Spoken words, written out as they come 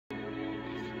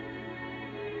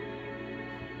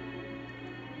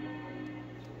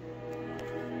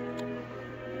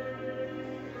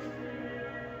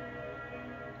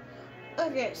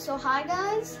Okay, so hi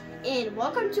guys, and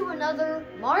welcome to another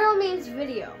Mario Memes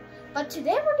video. But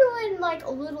today we're doing like a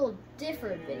little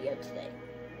different video today.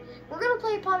 We're gonna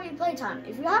play Poppy Playtime.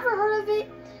 If you haven't heard of it,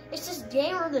 it's this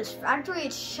game where this factory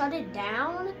had shut it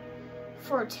down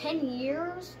for 10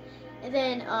 years. And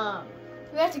then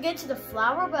we have to get to the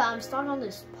flower, but I'm stuck on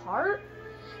this part.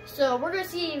 So we're gonna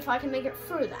see if I can make it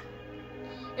through that.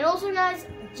 And also guys,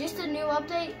 just a new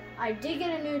update, I did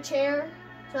get a new chair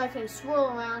so I can swirl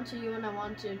around to you when I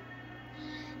want to.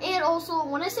 And also,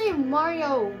 when I say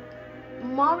Mario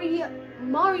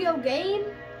game,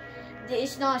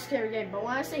 it's not a scary game. But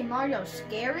when I say Mario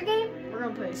scary game, we're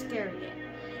gonna play a scary game.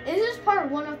 And this is part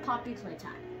 1 of Poppy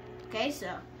Playtime. Okay, so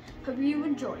hope you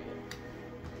enjoy it.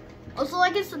 Also,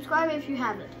 like and subscribe if you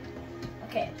haven't.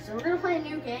 Okay, so we're gonna play a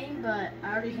new game, but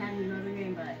I already had another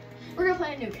game, but we're gonna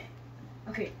play a new game.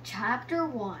 Okay, chapter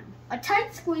 1. A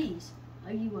tight squeeze.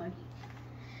 Uggy wuggy.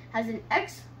 As an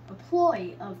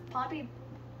ex-employee of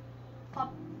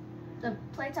the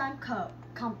Playtime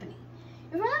company,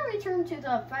 if I returned to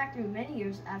the factory many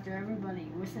years after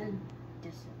everybody within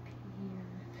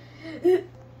disappeared.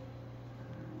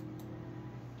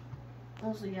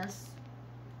 Also, yes,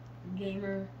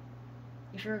 gamer.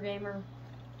 If you're a gamer,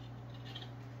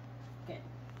 okay.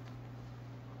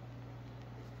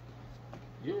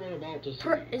 You are about to see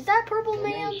Is that Purple the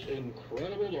Man? most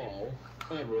incredible doll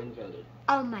ever invented.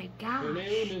 Oh my gosh. Her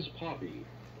name is Poppy,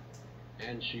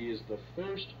 and she is the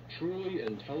first truly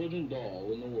intelligent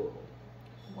doll in the world.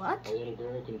 What? A little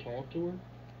girl can talk to her.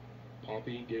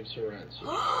 Poppy gives her answers.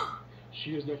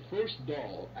 She is the first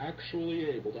doll actually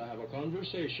able to have a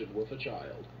conversation with a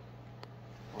child.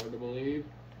 Hard to believe?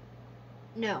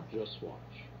 No. Just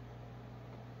watch.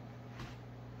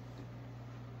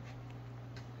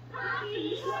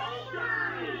 Poppy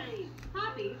Playtime!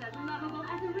 Poppy's as lovable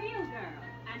as a real girl,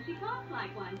 and she talks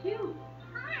like one too.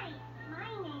 Hi, my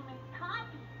name is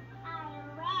Poppy. I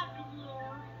love you.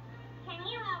 Can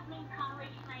you help me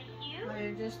polish my shoes? Oh,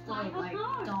 you're just Why, like of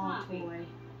course, doll Poppy. toy.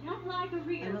 Just like a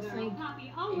real I don't girl, think Poppy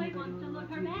always wants to anybody look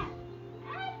would her do best.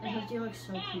 Because you look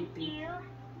so Thank creepy. you.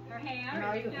 Her And hair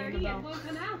are is you dirty and Annabelle? won't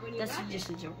come out when you That's brush just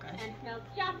it, a joke, guys. and smells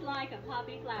just like a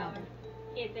poppy flower.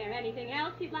 Poppy. Is there anything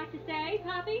else you'd like to say,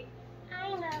 Poppy?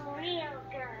 I'm a real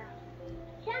girl.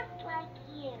 Just like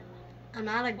you. I'm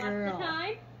not a What's the girl.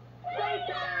 time?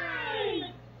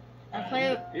 Playtime! I play.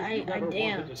 If you've I ever wanted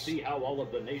to dance. see how all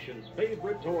of the nation's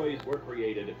favorite toys were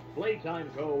created, Playtime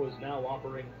Co. is now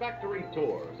offering factory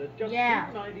tours at just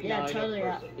 $2.99 Yeah, totally.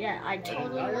 a person. Yeah, I An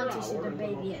totally entire want to see hour the in the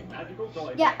baby most in. magical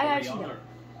toy Yeah, I factory actually on know. Earth.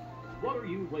 What are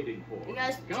you waiting for? You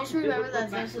guys Come just visit remember the that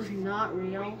this is factory. not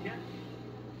real.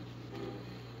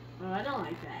 Oh, I don't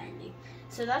like that ending.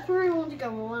 So that's where we want to go.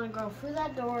 We want to go through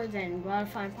that door, then go out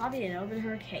and find Poppy and open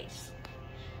her case.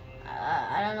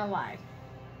 I don't know why.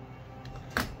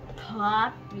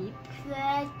 Poppy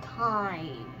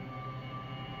Playtime.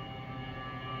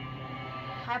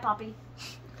 Hi, Poppy.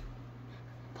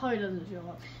 Poppy doesn't show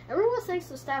up. Everyone thinks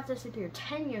the staff disappeared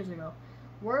 10 years ago.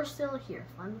 We're still here.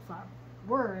 Find the flower.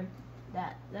 Word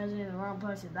that's in the wrong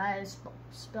place. That is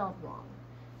spelled wrong.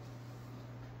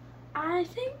 I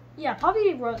think, yeah,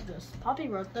 Poppy wrote this. Poppy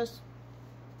wrote this.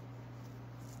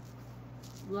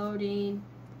 Loading.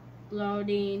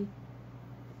 Load.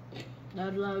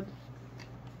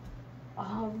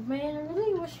 Oh man, I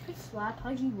really wish I could slap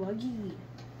Huggy Wuggy.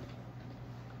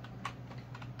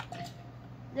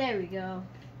 There we go.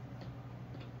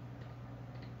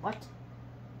 What?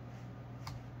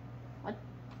 What?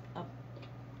 Oh.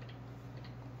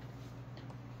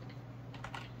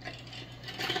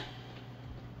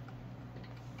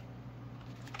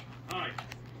 Hi,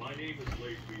 my name is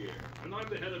Blake Pierre, and I'm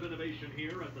the head of innovation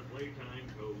here at the Playtime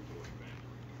Co. Toy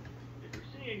Factory. If you're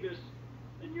seeing this,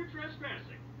 then you're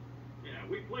trespassing. Yeah,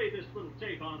 we play this little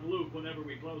tape on loop whenever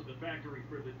we close the factory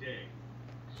for the day.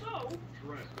 So,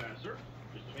 trespasser,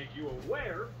 just to make you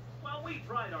aware, while we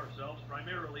pride ourselves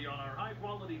primarily on our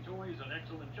high-quality toys and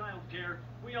excellent child care,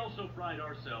 we also pride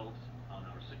ourselves on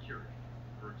our security.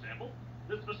 For example,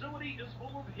 this facility is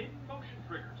full of hidden motion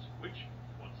triggers, which,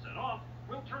 once set off,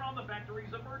 will turn on the factory's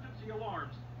emergency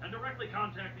alarms and directly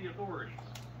contact the authorities.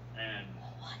 And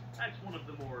that's one of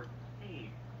the more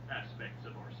tame aspects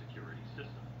of our security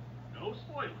system. No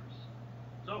spoilers.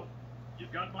 So,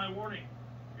 you've got my warning.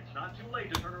 It's not too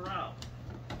late to turn around.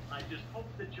 I just hope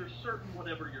that you're certain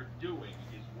whatever you're doing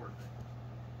is worth it.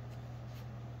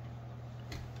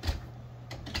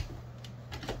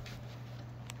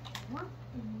 What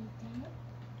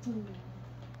is that?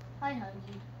 Hi,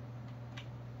 Huggy.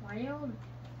 Why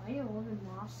are you old and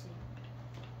mossy?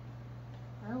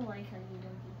 I don't like Huggy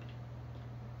Wuggy.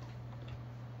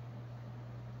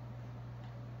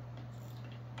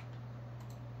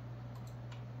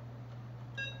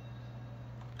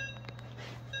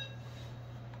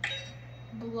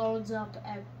 blows up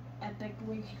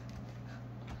epically.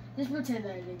 Just pretend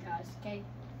that it did, guys, okay?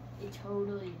 It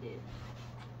totally did.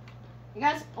 You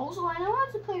guys, also, I know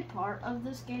how to play part of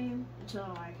this game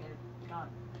until I got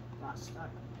stuck.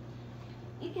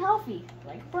 Eat healthy,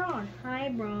 like Braun. Hi,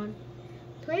 Braun.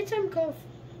 Playtime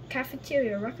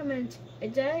Cafeteria recommends a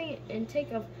daily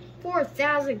intake of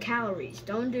 4,000 calories.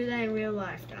 Don't do that in real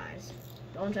life, guys.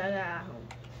 Don't try that at home.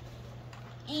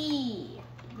 E.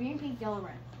 Green, pink, yellow,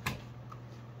 red.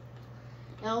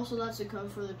 And also, that's the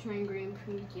code for the train. Green,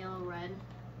 pink, yellow, red.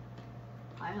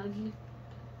 Hi, Huggy.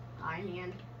 Hi,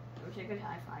 Hand. Go take a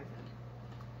high five him.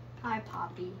 Hi,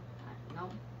 Poppy.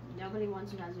 Nope. Nobody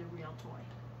wants it as a real toy.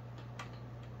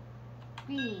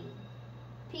 Green,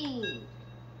 pink,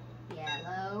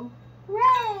 yellow,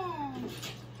 red.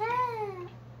 Ah.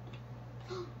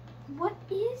 What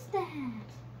is that?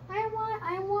 I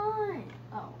want.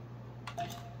 Oh.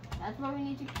 That's what we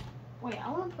need to. Wait, I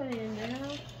want to put it in there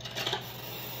now.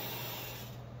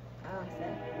 I like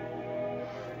that.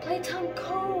 Playtime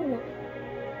Co.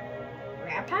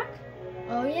 Rat Pack?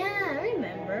 Oh yeah, I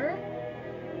remember.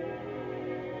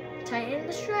 Tighten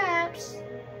the straps.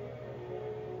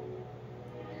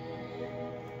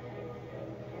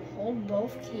 Hold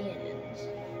both cannons.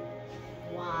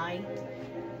 Why?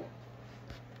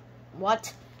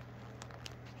 What?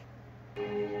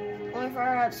 Only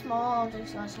fire at small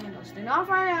objects slash handles. Do not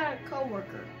fire at a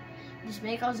co-worker. This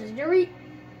may cause injury.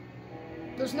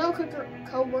 There's no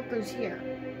co-workers here.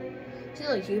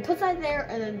 So look, you put that there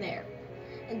and then there.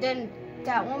 And then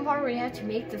that one part where you have to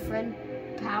make the friend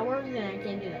power, then I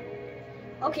can't do that.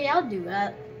 Okay, I'll do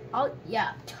that.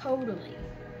 Yeah, totally.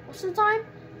 What's the time?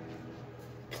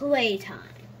 Playtime.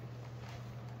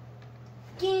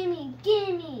 Gimme,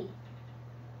 gimme.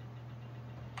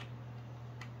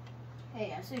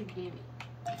 Hey, I said gimme.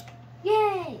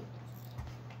 Yay!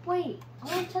 Wait, I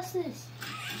want to test this.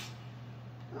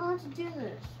 I don't want to do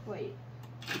this. Wait.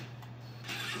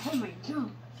 Oh my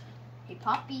god. Hey,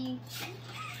 Poppy.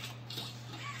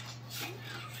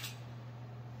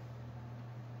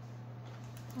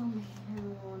 Oh my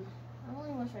god. I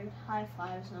really wish I could high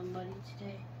five somebody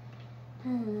today.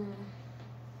 Oh,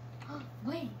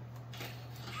 wait.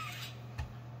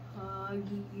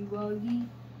 Huggy wuggy.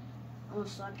 I'm gonna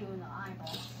slap you in the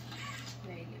eyeball.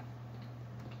 There you go.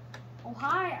 Oh,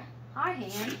 hi. Hi,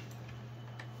 Hand.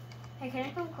 Hey, can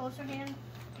I come closer, Hand?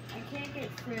 I can't get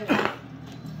through.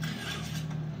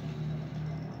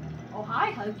 Oh,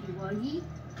 hi, Huggy Wuggy.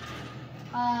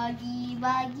 Huggy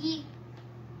Wuggy.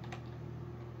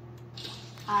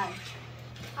 Hi.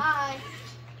 Hi.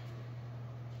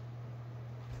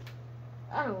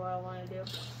 I don't know what I want to do.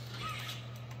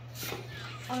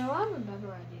 Oh, I have a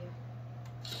better idea.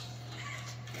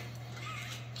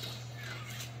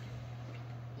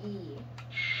 E.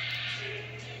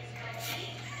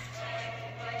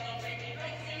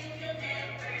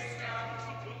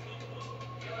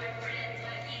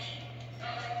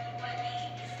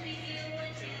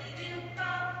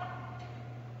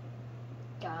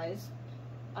 Guys,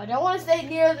 I don't want to stay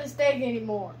near this thing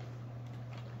anymore.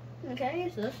 Okay,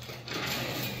 use this.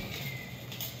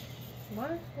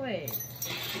 What? Wait.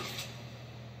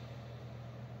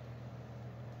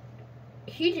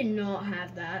 He did not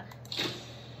have that.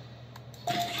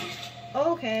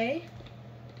 Okay.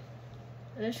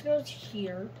 This goes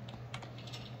here.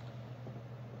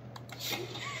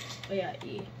 Oh yeah,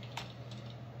 E.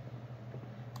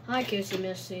 Hi, Kissy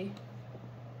Missy.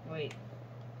 Wait.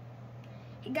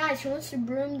 Hey guys, who wants to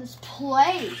broom this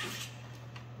place?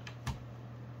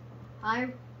 Hi.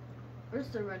 Where's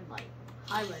the red light?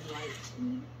 Hi, red light.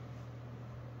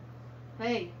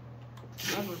 Hey.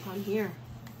 Lever, come here.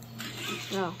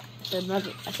 No, I said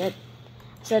lever. I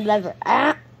said lever.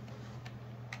 Ah!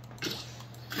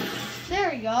 There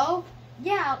we go.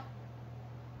 Yeah.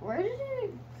 Where did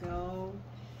it go?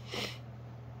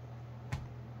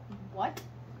 What?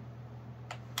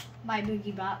 My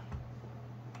Boogie Bop.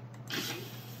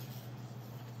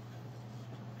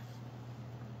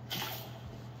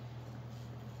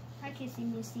 Hi, Kissy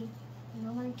Missy. I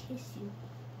want to kiss you.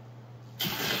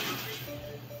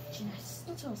 Yes,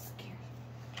 I'm so scared.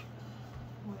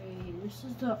 Wait, this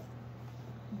is the...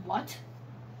 What?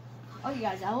 Okay,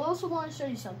 guys, I also want to show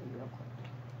you something real quick.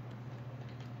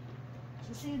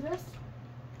 So see this?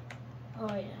 Oh,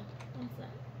 yeah. What's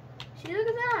that? See, look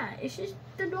at that. It's just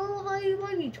the normal Huggy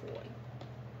Wuggy toy.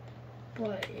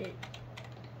 But it...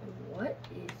 What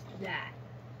is that?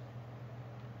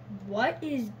 What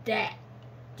is that?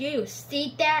 Do you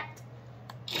see that?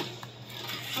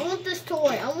 I want this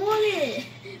toy. I want it.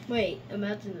 Wait,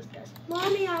 imagine this, guys.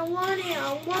 Mommy, I want it.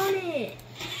 I want it.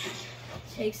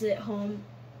 Takes it home.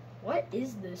 What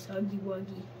is this Huggy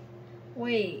Wuggy?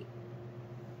 Wait.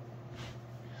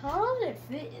 How does it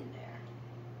fit in there?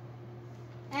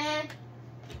 And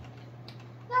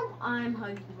now I'm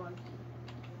Huggy Wuggy.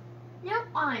 Now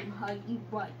I'm Huggy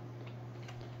Wuggy.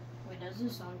 Wait, that's the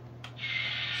song.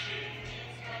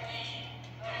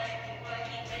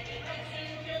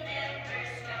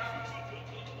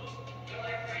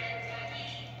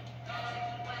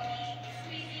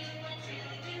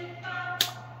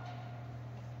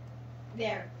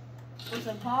 There. With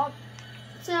a pop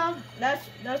sound, that's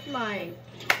my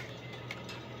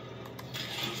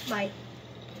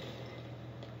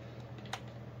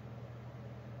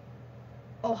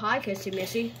oh, hi, Kissy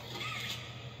Missy.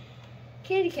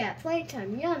 Kitty cat,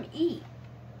 playtime, yum, eat.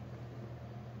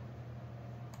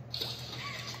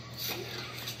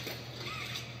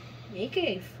 Make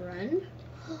a friend?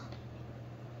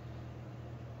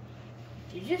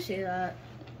 Did you see that?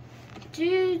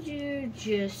 Did you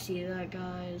just see that,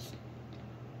 guys?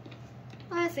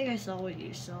 I think I saw what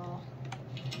you saw.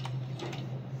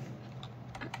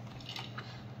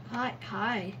 Hi.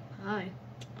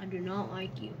 I do not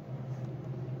like you.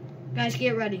 Guys,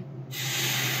 get ready.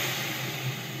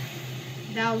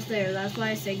 That was there. That's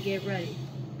why I said get ready.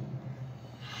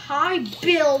 Hi,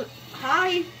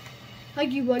 Huggy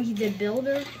Wuggy the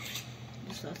Builder.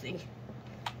 Just nothing.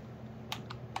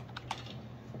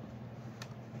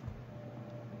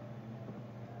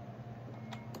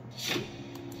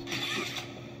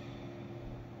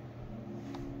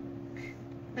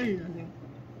 Nothing.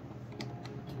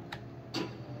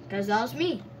 Because that was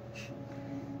me.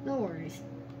 No worries.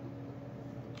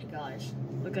 Hey guys,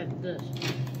 look at this.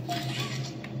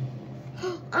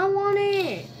 I want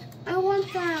it! I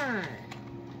want that!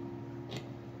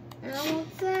 And I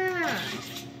want that!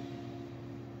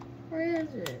 Where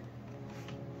is it?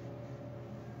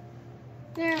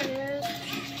 There it is.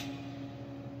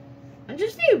 I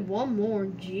just need one more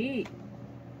G.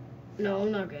 No,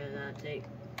 I'm not getting that tape.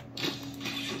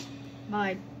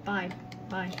 Bye.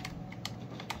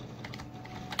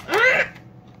 Ah!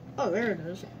 Oh, there it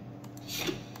is.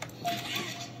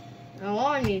 Now all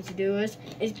I need to do is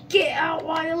get out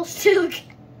while still.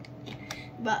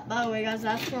 But by the way, guys,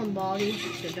 that's from Bobby,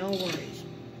 so no worries.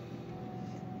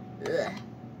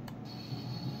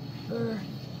 Ugh.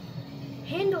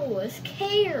 Handle with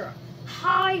care.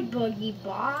 Hi, Buggy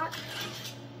Bot.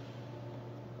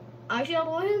 Actually,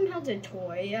 I'll let him have the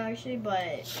toy, actually,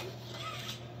 but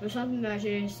there's something that I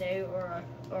shouldn't say, or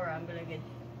I'm gonna get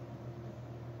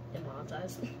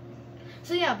demonetized.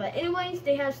 So yeah, but anyways,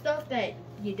 they have stuff that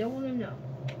you don't want to know.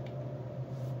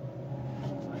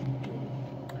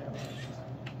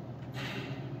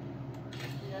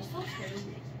 That's so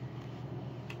crazy.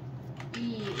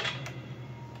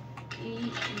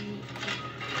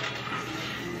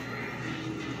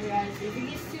 Hey guys, if it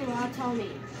gets too loud, tell me.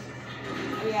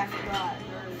 Oh yeah, I forgot.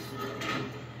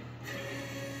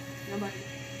 There's nobody.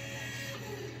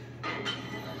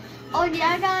 Oh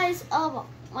yeah, guys.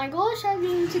 My goal is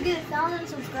to get 1,000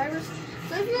 subscribers.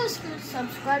 So if you guys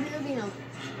subscribe, it'll be no.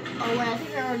 Oh wait, I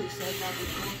think I already said that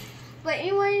before. But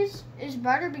anyways, it's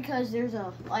better because there's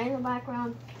a light in the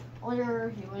background. Or you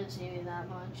wouldn't see me that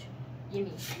much.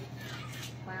 Gimme.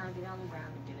 Why not get on the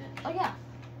ground and get it? Oh yeah.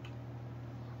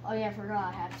 Oh yeah, I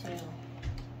forgot. I have to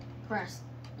press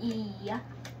E.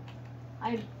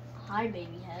 Hi,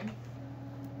 baby head.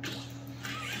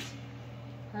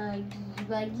 Huggy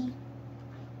Wuggy.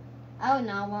 I would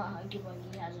not want Huggy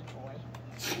Wuggy as a toy.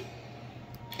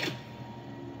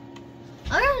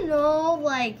 I don't know,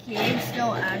 like, kids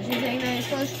don't actually think that it's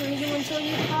supposed to you until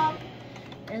you pop.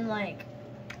 And, like,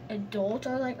 adults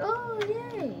are like, oh,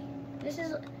 yay. This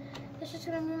is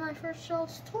going to be my first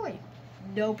child's toy.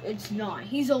 Nope, it's not.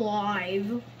 He's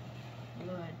alive.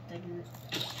 Good, thank you.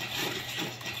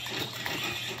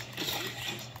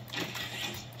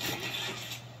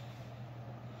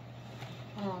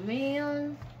 Oh,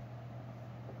 man.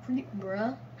 Pretty,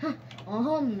 bruh.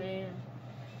 Oh, man.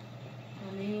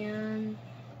 Oh, man.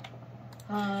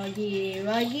 Huggy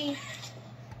Wuggy.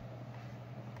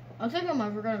 I think I'm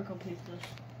ever gonna complete this.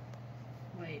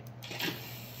 Wait.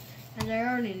 And I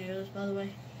already knew this, by the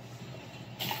way.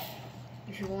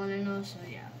 If you want to know, so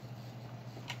yeah.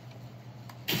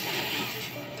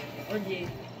 Oh, gee.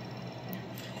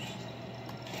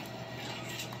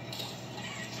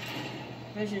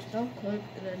 Just don't click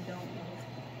and then don't move.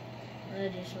 And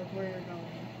then just look where you're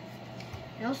going.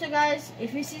 And also, guys,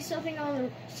 if you see something on the,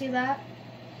 see that?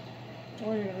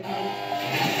 Oh, there we go.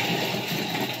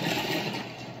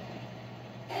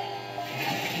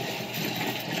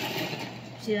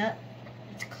 See that?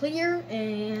 It's clear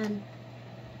and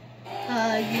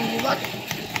you look.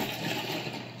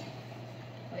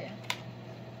 Oh yeah.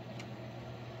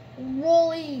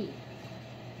 Wally.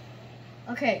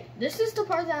 Okay, this is the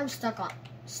part that I'm stuck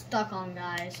on,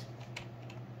 guys.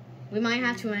 We might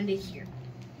have to end it here.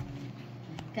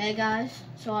 Okay, guys.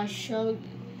 So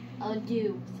I'll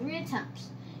do 3 attempts.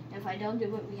 If I don't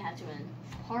do it, we have to end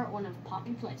part 1 of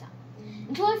Poppy Playtime.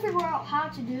 Until I figure out how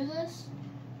to do this,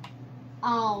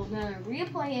 I'll gonna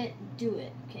replay it, do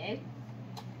it, okay?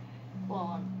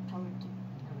 Well, I'm talking to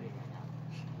nobody right now.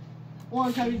 Well,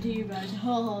 I'm talking to you guys.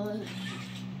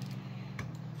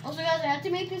 Also, guys, I have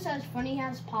to make this as funny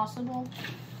as possible,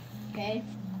 okay?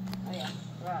 Oh yeah,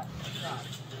 right.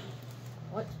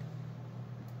 What?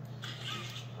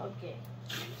 Okay,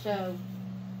 so.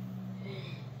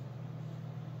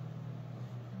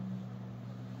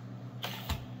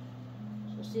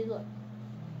 See, look.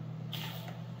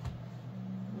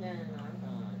 Then I'm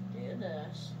gonna do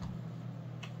this.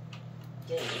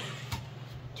 Okay.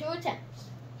 2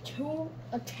 attempts. 2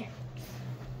 attempts.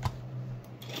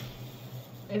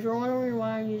 If you're wondering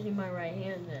why I'm using my right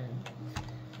hand, then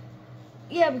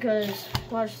yeah, because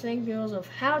I watched thank videos of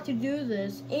how to do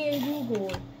this in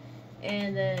Google,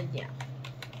 and then yeah,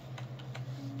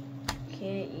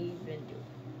 can't even do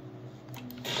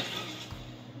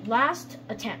it. Last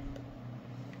attempt.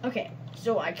 Okay,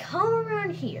 so I come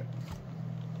around here.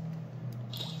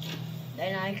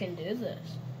 Then I can do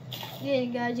this. Yeah,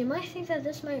 guys, you might think that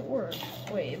this might work.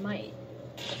 Wait, it might.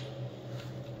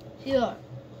 See, look.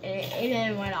 It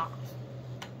then went off.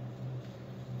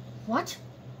 What?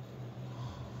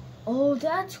 Oh,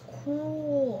 that's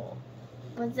cool.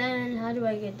 But then, how do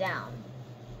I get down?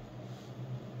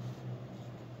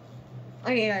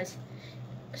 Okay, guys.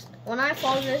 When I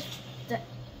fall this, that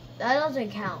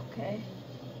doesn't count, okay?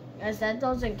 Guys, that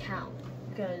doesn't count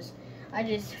because I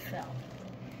just fell.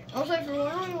 Also, if you're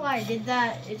wondering why I did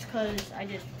that, it's because I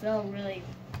just fell really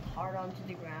hard onto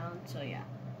the ground. So yeah,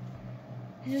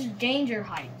 this is danger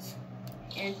heights,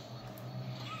 and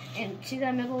see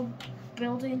that middle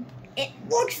building? It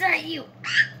looks at you.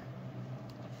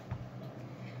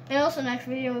 And also, next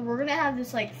video we're gonna have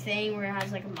this like thing where it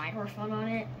has like a microphone on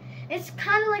it. It's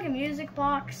kind of like a music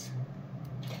box,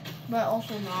 but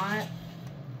also not.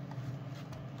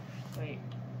 Wait.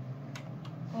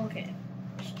 Okay.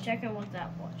 Let's check out what that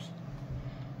was.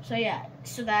 So yeah,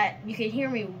 so that you can hear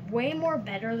me way more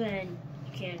better than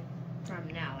you can from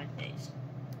nowadays.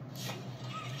 So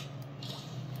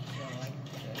I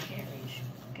can't reach.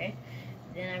 Okay.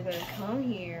 Then I'm gonna come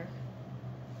here.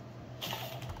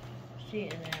 See,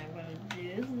 and then I'm gonna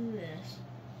do this.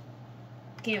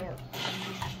 Can't work.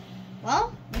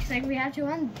 Well, looks like we have to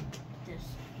end this.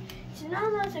 So now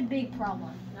that's a big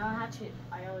problem. Now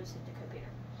I always hit the computer.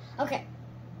 Okay,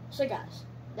 so guys,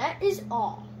 that is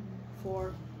all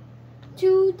for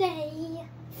today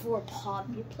for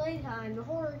Poppy Playtime, the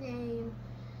horror game.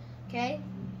 Okay,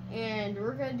 and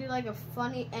we're gonna do like a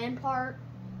funny end part.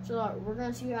 So we're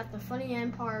gonna see you at the funny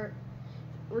end part.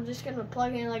 We're just gonna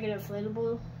plug in like an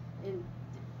inflatable, and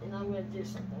I'm gonna do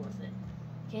something with it.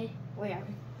 Okay, wait, I'm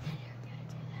gonna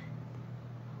do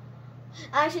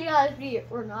that. Actually, guys,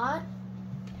 we're not.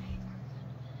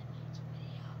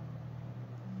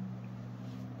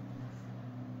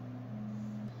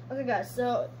 Okay, guys,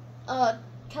 so,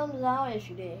 comes out if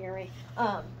you didn't hear me.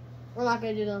 We're not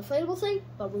going to do the inflatable thing,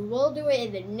 but we will do it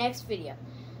in the next video.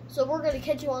 So we're going to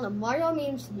catch you on the Mario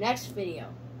Memes next video.